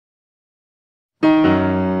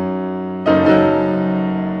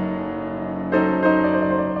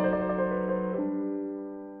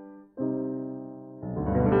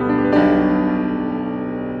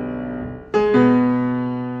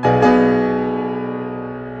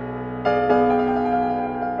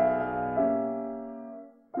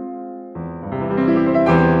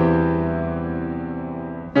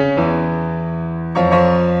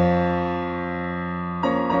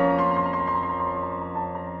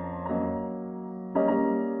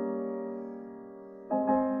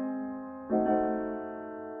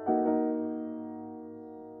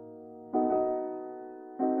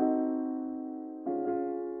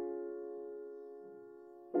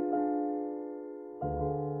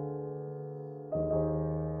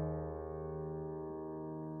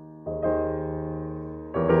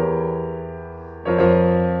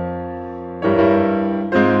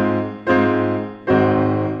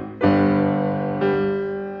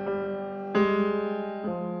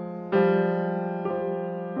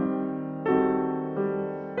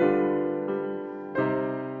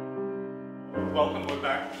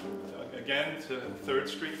3rd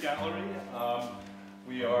Street Gallery.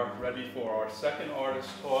 We are ready for our second artist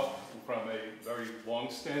talk from a very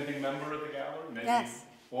long-standing member of the gallery, maybe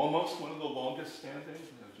almost one of the longest standing,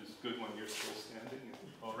 which is good when you're still standing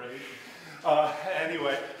already.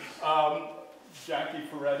 Anyway, Jackie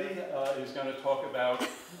Ferretti is going to talk about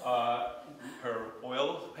her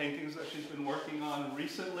oil paintings that she's been working on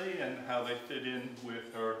recently and how they fit in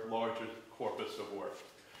with her larger corpus of work.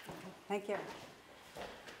 Thank you.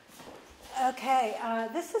 Okay,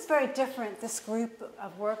 this is very different, this group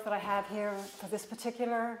of work that I have here for this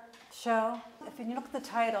particular show. If you look at the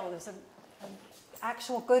title, there's an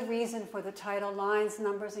actual good reason for the title, Lines,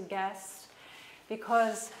 Numbers, and Guests,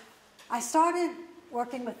 because I started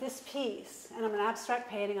working with this piece, and I'm an abstract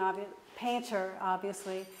painter,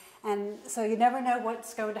 obviously, and so you never know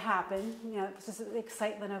what's going to happen. You know, it's just the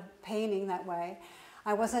excitement of painting that way.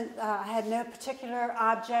 I had no particular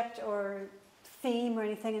object or theme or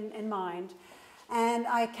anything in mind, and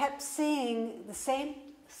I kept seeing the same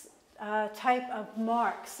type of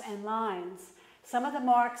marks and lines. Some of the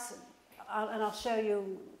marks, and I'll show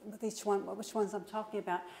you with each one which ones I'm talking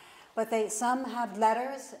about, but some have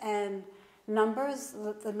letters and numbers.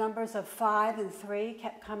 The numbers of 5 and 3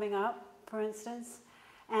 kept coming up, for instance,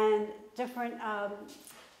 and different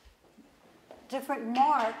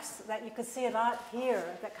marks that you could see a lot here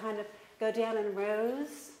that kind of go down in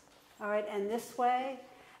rows, all right, and this way.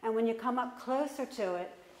 And when you come up closer to it,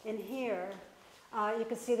 in here, you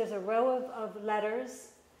can see there's a row of letters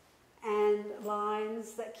and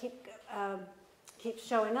lines that keep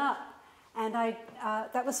showing up. And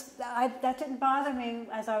that didn't bother me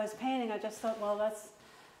as I was painting. I just thought, well, that's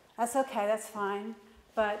okay, that's fine.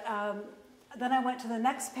 But then I went to the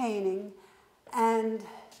next painting, and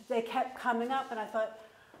they kept coming up, and I thought,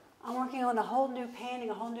 I'm working on a whole new painting,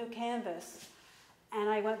 a whole new canvas. And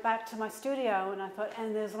I went back to my studio, and I thought,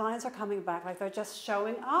 and those lines are coming back, like they're just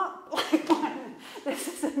showing up. Like, this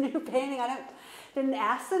is a new painting. I didn't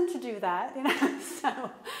ask them to do that, you know. So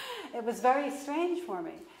it was very strange for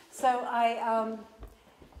me. So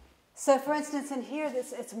so for instance, in here,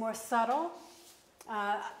 it's more subtle,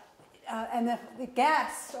 and the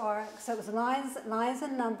guests are, so it was lines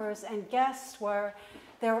and numbers, and guests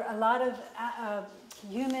there were a lot of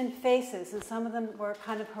human faces, and some of them were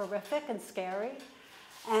kind of horrific and scary.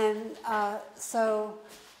 And so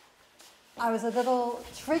I was a little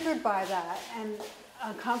triggered by that and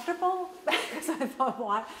uncomfortable because I thought,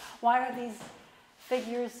 why are these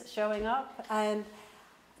figures showing up? And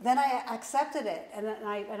then I accepted it, and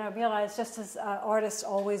I realized, just as artists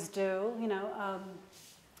always do, you know,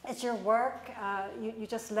 it's your work. You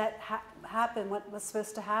just let happen what was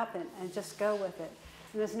supposed to happen, and just go with it.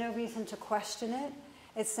 And there's no reason to question it.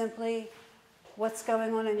 It's simply what's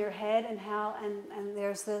going on in your head and how, and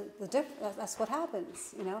there's the that's what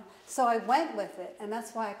happens, you know. So I went with it, and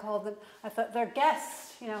that's why I called them. I thought, they're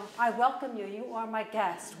guests, you know. I welcome you. You are my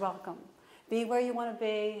guest. Welcome. Be where you want to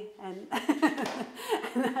be, and,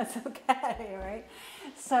 and that's okay, right?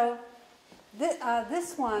 So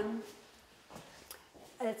this one,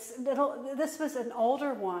 this was an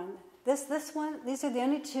older one. This one, these are the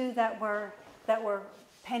only two that were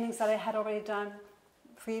paintings that I had already done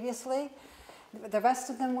previously. The rest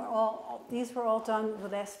of them these were all done the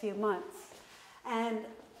last few months.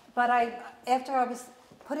 But after I was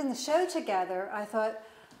putting the show together,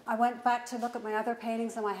 I went back to look at my other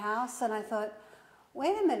paintings in my house, and I thought,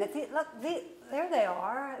 wait a minute, there they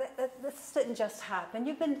are. This didn't just happen.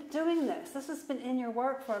 You've been doing this. This has been in your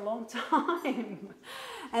work for a long time.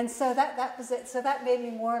 And so that was it. So that made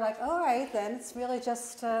me more like, all right, then it's really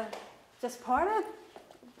just part of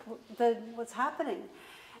what's happening.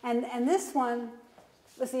 And this one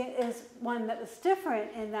is one that was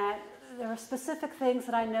different in that there were specific things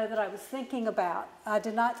that I know that I was thinking about. I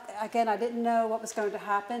didn't know what was going to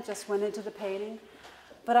happen, just went into the painting.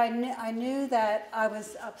 But I knew that I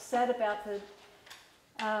was upset about the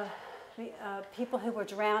people who were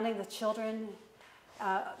drowning, the children.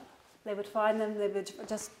 They would find them, they would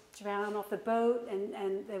just drown off the boat, and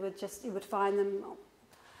you would find them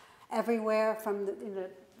everywhere from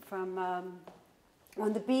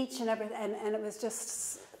on the beach and everything, and it was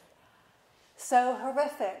just so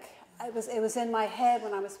horrific. It was in my head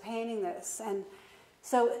when I was painting this, and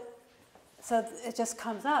so it just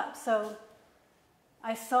comes up. So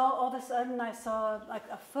I saw all of a sudden, I saw like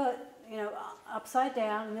a foot, you know, upside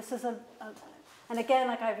down, and this is and again,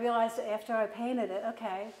 like I realized after I painted it,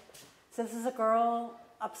 okay, so this is a girl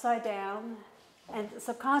upside down, and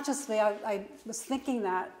subconsciously I was thinking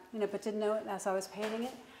that, you know, but didn't know it as I was painting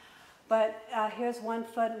it. But here's one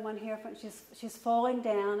foot and one here. She's falling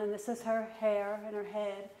down, and this is her hair and her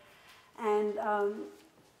head, and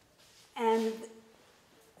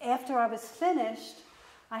after I was finished,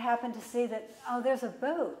 I happened to see that, oh, there's a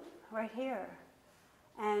boat right here,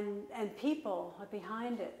 and people are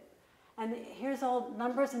behind it. And here's all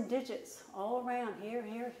numbers and digits all around, here,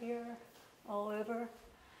 here, here, all over.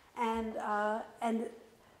 And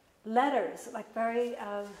letters, like very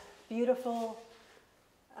beautiful,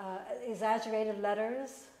 exaggerated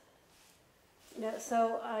letters. You know,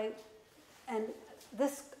 so and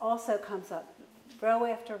this also comes up, row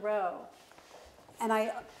after row. And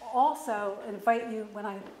I also invite you, when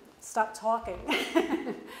I stop talking,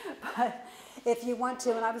 but if you want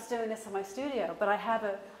to, and I was doing this in my studio, but I have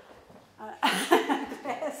a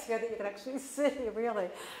glass here that you can actually see, really,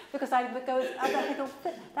 because I go,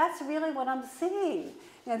 that's really what I'm seeing.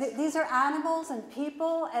 You know, these are animals and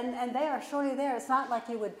people, and they are surely there. It's not like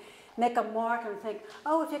you would make a mark and think,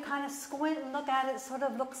 oh, if you kind of squint and look at it, it sort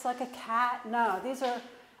of looks like a cat. No, these are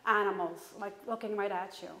animals, like looking right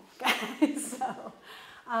at you. Okay?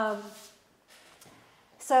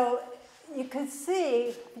 So you could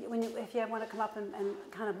see, if you want to come up and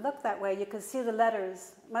kind of look that way, you can see the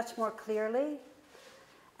letters much more clearly.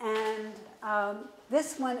 And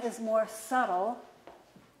this one is more subtle.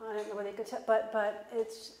 I don't know whether you could tell, but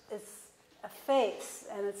it's a face,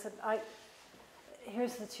 and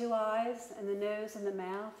here's the two eyes and the nose and the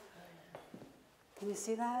mouth. Can you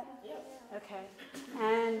see that? Yeah. Okay.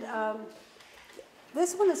 And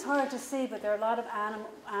this one is hard to see, but there are a lot of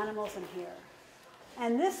animals in here.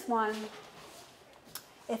 And this one,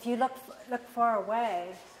 if you look far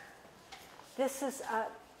away, this is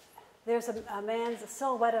there's a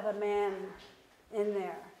silhouette of a man in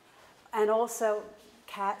there, and also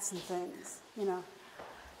cats and things, you know.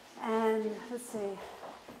 And let's see,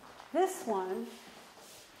 this one,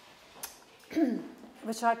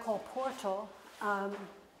 which I call Portal,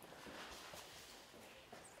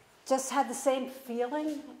 just had the same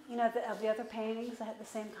feeling, you know, of the other paintings. It had the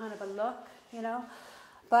same kind of a look, you know.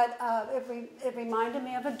 But it reminded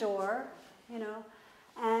me of a door, you know,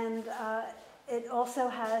 and it also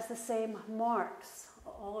has the same marks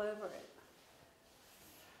all over it.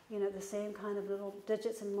 You know, the same kind of little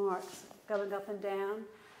digits and marks going up and down.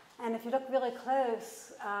 And if you look really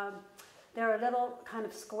close, there are little kind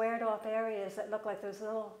of squared off areas that look like those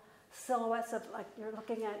little silhouettes of, like you're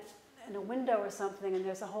looking at in a window or something, and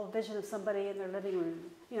there's a whole vision of somebody in their living room.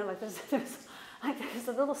 You know, like there's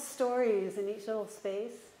the little stories in each little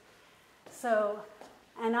space. So,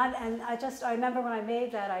 and I remember when I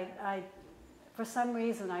made that, I for some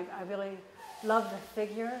reason I really loved the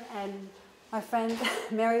figure, and my friend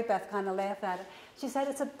Mary Beth kind of laughed at it. She said,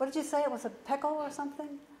 what did you say? It was a pickle or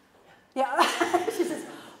something? Yeah. She says,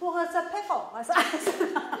 well, it's a pickle. I said,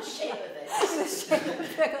 the shape of it. The shape of the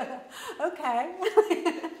pickle. Okay.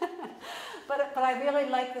 But I really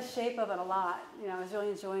like the shape of it a lot. You know, I was really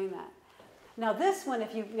enjoying that. Now this one,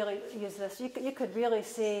 if you really use this, you could really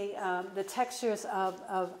see the textures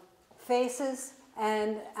of faces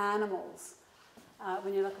and animals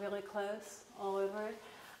when you look really close all over it.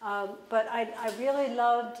 But I really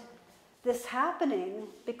loved this happening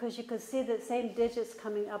because you could see the same digits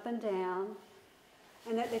coming up and down,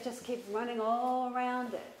 and they just keep running all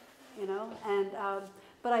around it, you know. And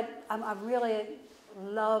but I really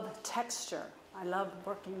love texture. I love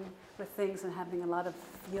working with things and having a lot of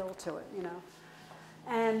feel to it, you know.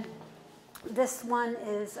 And this one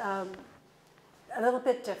is a little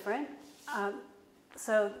bit different.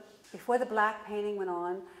 So before the black painting went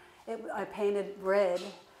on, I painted red.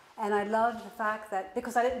 And I loved the fact that,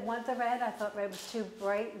 because I didn't want the red, I thought red was too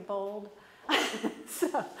bright and bold.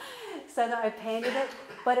 so that I painted it,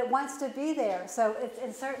 but it wants to be there. So it's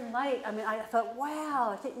in certain light. I mean, I thought,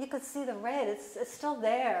 wow, you could see the red. It's still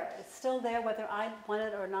there. It's still there whether I want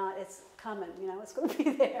it or not. It's coming, you know, it's going to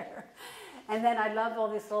be there. And then I loved all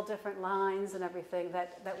these little different lines and everything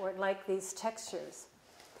that were like these textures.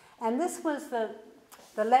 And this was the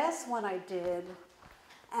last one I did,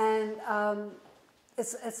 and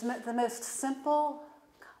it's the most simple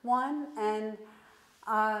one, and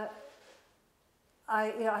I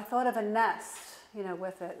thought of a nest, you know,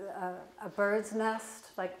 with it, a bird's nest.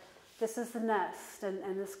 Like this is the nest,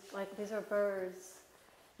 and this, like, these are birds,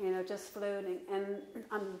 you know, just floating. And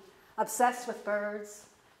I'm obsessed with birds,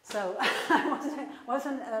 so I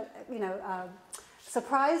wasn't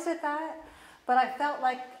surprised at that. But I felt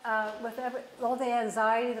like with all the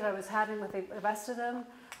anxiety that I was having with the rest of them,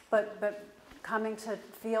 but coming to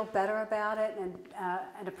feel better about it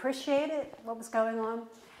and appreciate it, what was going on.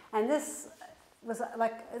 And this was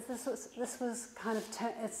like, this was kind of,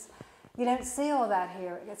 you don't see all that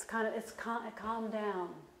here. It calmed down.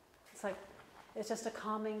 It's like, it's just a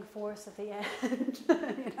calming force at the end,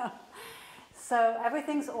 you know. So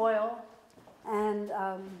everything's oil, And,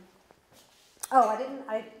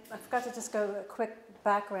 I forgot to just go a quick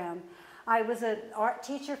background. I was an art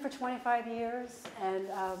teacher for 25 years, and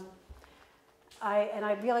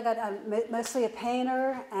I really got, I'm mostly a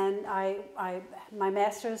painter, and my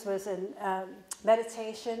master's was in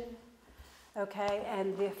meditation, okay,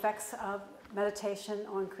 and the effects of meditation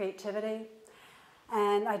on creativity.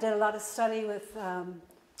 And I did a lot of study with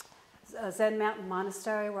Zen Mountain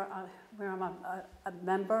Monastery, where I'm a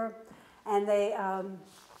member, and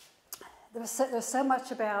there's so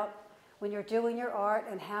much about when you're doing your art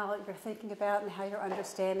and how you're thinking about and how you're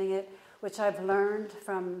understanding it, which I've learned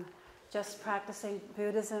from just practicing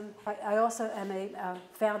Buddhism. I also am a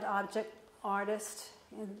found object artist,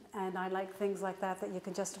 and I like things like that you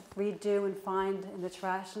can just redo and find in the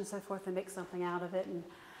trash and so forth and make something out of it. And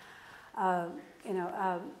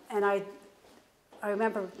and I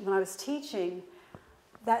remember when I was teaching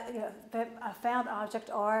that found object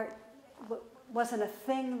art wasn't a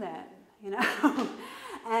thing then,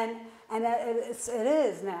 and it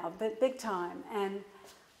is now, but big time. And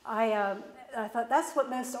I thought that's what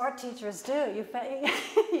most art teachers do. You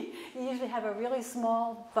usually have a really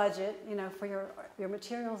small budget, for your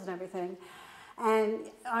materials and everything. And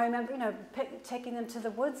I remember, taking them to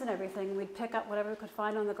the woods and everything. We'd pick up whatever we could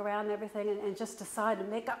find on the ground and everything, and just decide to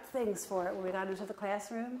make up things for it when we got into the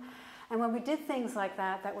classroom. And when we did things like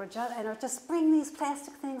that were just bring these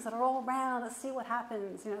plastic things that are all around, let's see what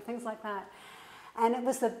happens, things like that. And it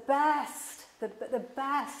was the best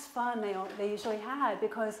fun they usually had,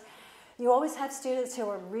 because you always had students who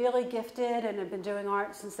were really gifted and have been doing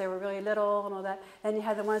art since they were really little and all that. Then you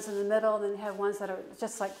have the ones in the middle, and then you have ones that are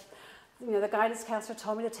just like, the guidance counselor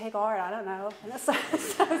told me to take art, I don't know.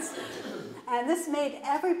 And this made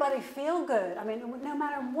everybody feel good. I mean, no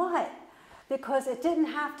matter what. Because it didn't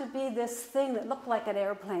have to be this thing that looked like an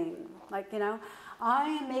airplane. I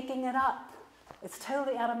am making it up. It's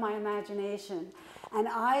totally out of my imagination. And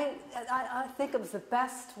I think it was the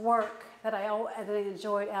best work that I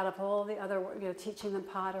enjoyed out of all the other work, teaching them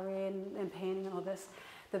pottery and painting and all this.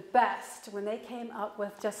 The best, when they came up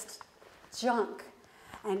with just junk.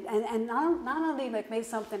 And not only made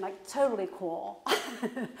something totally cool,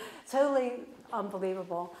 totally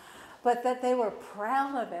unbelievable, but that they were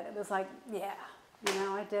proud of it. It was like, yeah,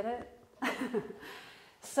 I did it.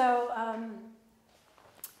 So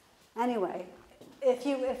anyway, if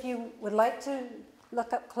you would like to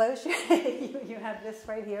look up close, you have this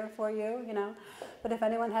right here for you, But if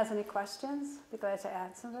anyone has any questions, I'd be glad to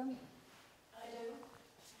answer them. I do.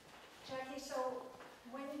 Jackie, so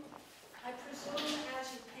when, I presume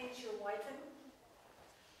as you paint, you're wiping?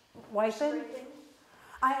 Wiping?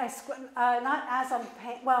 Not as I'm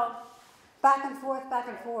painting, well, back and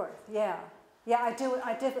forth, yeah. Yeah, I do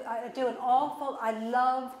an awful, I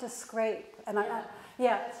love to scrape. And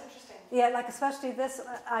yeah. That's interesting. Yeah, especially this,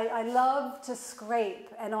 I love to scrape,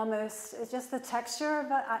 and almost, it's just the texture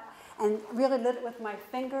of it, and really lit it with my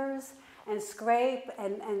fingers, and scrape,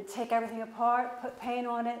 and take everything apart, put paint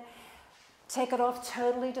on it, take it off,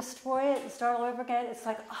 totally destroy it, and start all over again. It's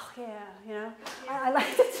like, oh yeah, I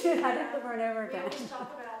like to do that over and over again. We always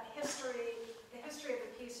talk about the history of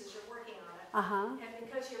the pieces, you're working on it. And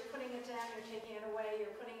because you're putting it down, you're taking it away,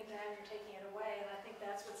 you're putting it down, you're taking it away, and I think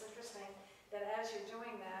that's what's interesting, that as you're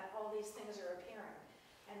doing that, all these things are appearing.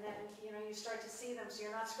 And then, you start to see them, so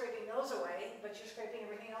you're not scraping those away, but you're scraping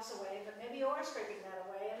everything else away, but maybe you are scraping that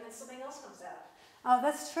away, and then something else comes out. Oh,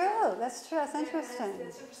 that's true, that's interesting.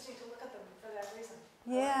 It's interesting to look at them for that reason.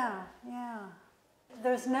 Yeah.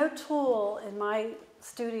 There's no tool in my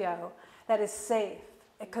studio that is safe.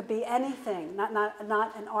 It could be anything, not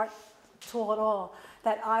an art tool at all,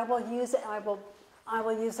 that I will use it, I will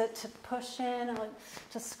use it to push in, and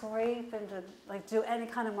to scrape, and to do any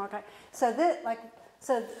kind of mark. So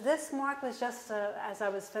this mark was just as I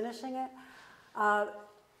was finishing it.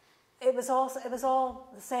 It was all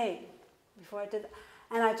the same before I did that.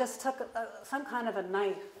 And I just took some kind of a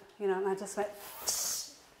knife, and I just went,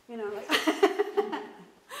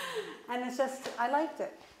 and it's just, I liked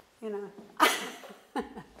it,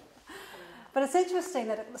 But it's interesting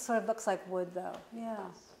that it sort of looks like wood, though. Yeah.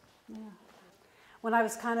 When I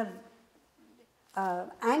was kind of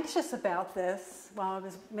anxious about this while I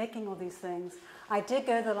was making all these things, I did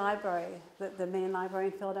go to the library, the main library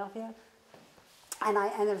in Philadelphia, and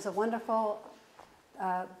there was a wonderful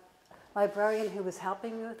librarian who was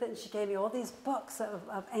helping me with it, and she gave me all these books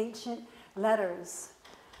of ancient letters,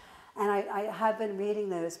 and I have been reading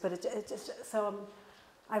those, but it just, so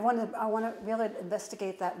I want to really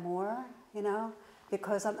investigate that more,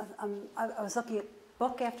 because I was looking at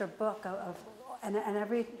book after book and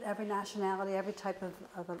every nationality, every type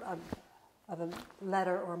of a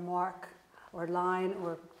letter or mark or line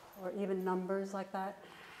or even numbers like that.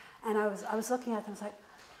 And I was looking at them, I was like,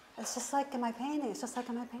 it's just like in my painting, it's just like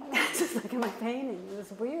in my painting, it's just like in my painting. It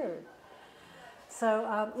was weird.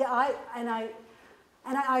 So yeah, I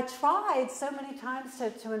tried so many times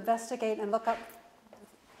to investigate and look up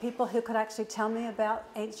people who could actually tell me about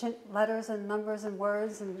ancient letters and numbers and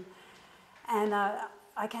words, and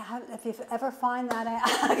I can't have, if you ever find that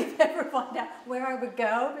out, if you ever find out where I would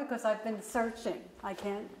go, because I've been searching. I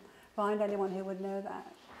can't find anyone who would know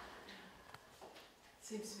that.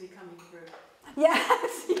 Seems to be coming through.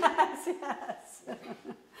 Yes, yes, yes.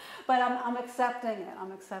 But I'm accepting it.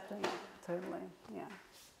 I'm accepting it totally. Yeah.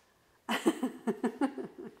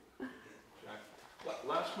 Jack,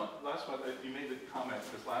 last month you made a comment,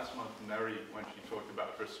 because last month Mary, when she talked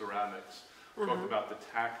about her ceramics, talked about the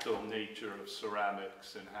tactile nature of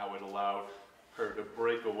ceramics and how it allowed her to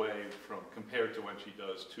break away from, compared to when she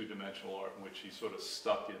does two-dimensional art, in which she's sort of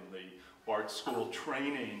stuck in the art school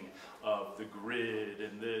training of the grid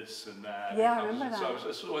and this and that. Yeah, I remember that. So I was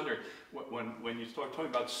just wondering, when you start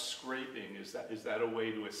talking about scraping, is that a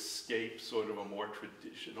way to escape sort of a more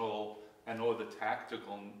traditional, or the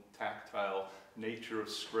tactile nature of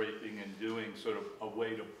scraping, and doing sort of a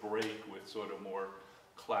way to break with sort of more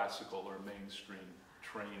classical or mainstream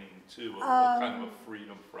training too, a kind of a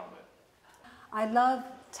freedom from it? I love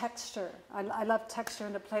texture. I love texture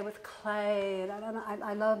and to play with clay. And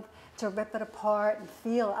I love to rip it apart and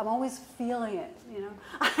feel it. I'm always feeling it, you know.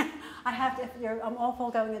 I have to, I'm awful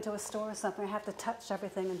going into a store or something. I have to touch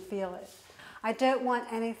everything and feel it. I don't want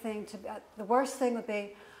anything to be, the worst thing would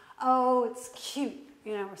be, oh, it's cute,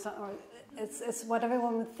 you know, or something, or it's what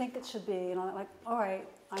everyone would think it should be, you know, like, all right,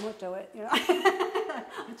 I won't do it, you know.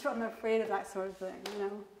 I'm afraid of that sort of thing, you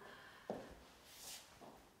know.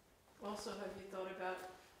 Also, have you thought about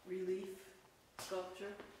relief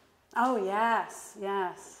sculpture? Oh, yes,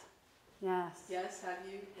 yes, yes. Yes, have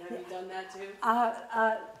you done that too?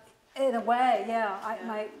 In a way, yeah.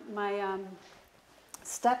 My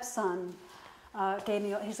stepson gave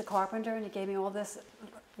me, he's a carpenter, and he gave me all this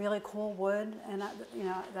really cool wood, and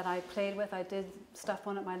that I played with. I did stuff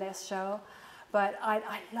on at my last show. But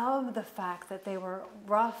I love the fact that they were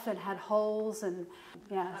rough and had holes, and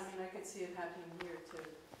yes. I mean, I could see it happening here too,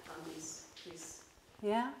 on these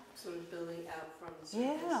yeah, sort of building out from the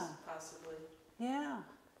surface, possibly. Yeah,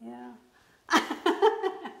 yeah.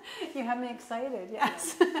 You have me excited,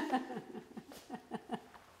 yes.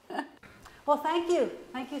 Well, thank you.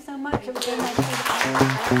 Thank you so much. It was very nice to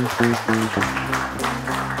meet you.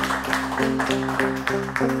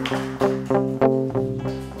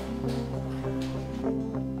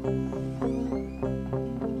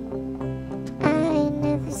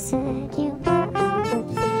 Said you were all the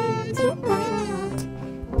things you want,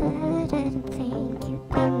 but I don't think you'd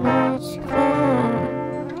be much clearer.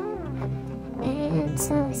 And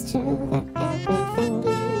so it's true that everything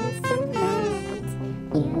is so late.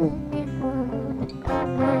 You never would be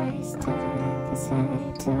my star, 'cause I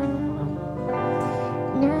don't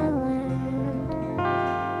know what I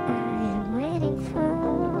am waiting for.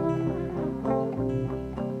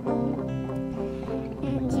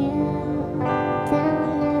 And you don't.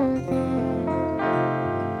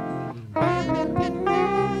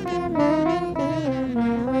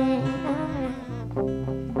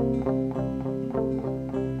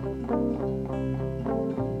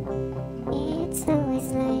 It's always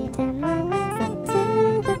late, I'm always into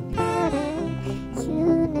the party. You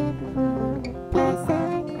never want to be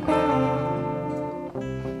like that.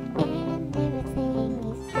 And everything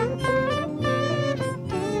is happening.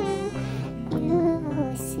 You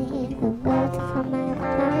always see the way.